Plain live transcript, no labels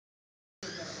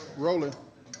Rolling.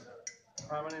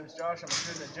 Hi, my name is Josh. I'm a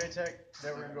student at JTech.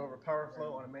 Today we're going to go over power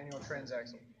flow on a manual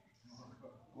transaxle.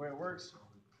 The way it works,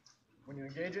 when you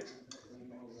engage it,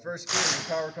 first gear,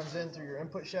 your power comes in through your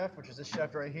input shaft, which is this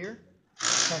shaft right here.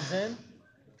 Comes in,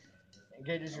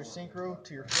 engages your synchro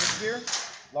to your first gear,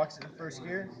 locks it in first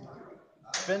gear,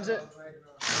 spins it,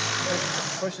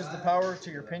 pushes the power to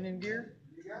your pinion gear,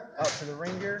 out to the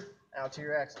ring gear, out to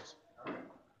your axles.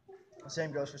 The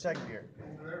same goes for second gear.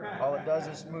 All it does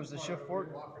is moves the shift fork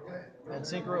and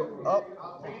synchro up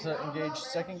to engage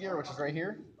second gear, which is right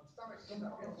here.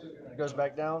 It goes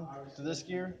back down to this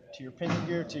gear, to your pinion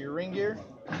gear, to your ring gear,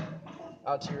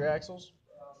 out to your axles.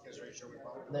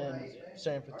 Then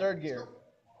same for third gear.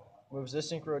 Moves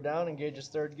this synchro down, engages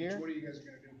third gear,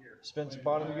 spins the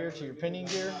bottom gear to your pinion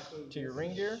gear, to your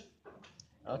ring gear,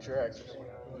 out your axles.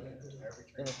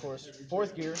 Then of course,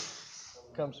 fourth gear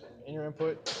comes in your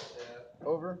input,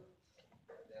 over,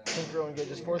 synchro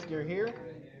engages fourth gear here,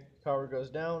 power goes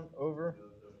down, over,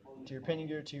 to your pinion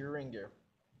gear, to your ring gear,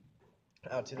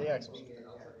 out to the axles.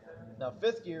 Now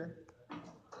fifth gear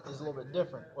is a little bit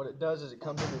different. What it does is it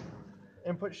comes in the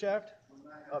input shaft,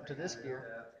 up to this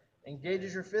gear,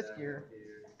 engages your fifth gear,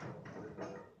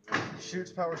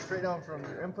 shoots power straight down from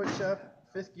your input shaft,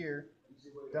 fifth gear,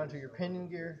 down to your pinion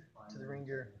gear, to the ring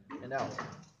gear, and out.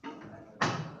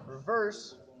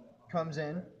 Reverse comes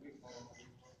in,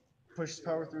 pushes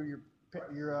power through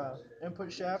your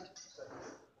input shaft,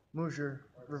 moves your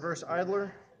reverse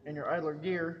idler and your idler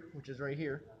gear, which is right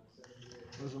here,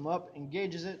 moves them up,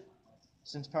 engages it,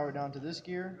 sends power down to this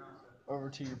gear, over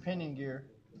to your pinion gear,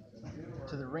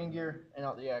 to the ring gear, and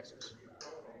out the axles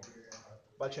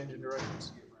by changing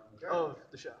directions of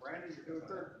the shaft.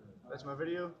 That's my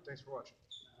video. Thanks for watching.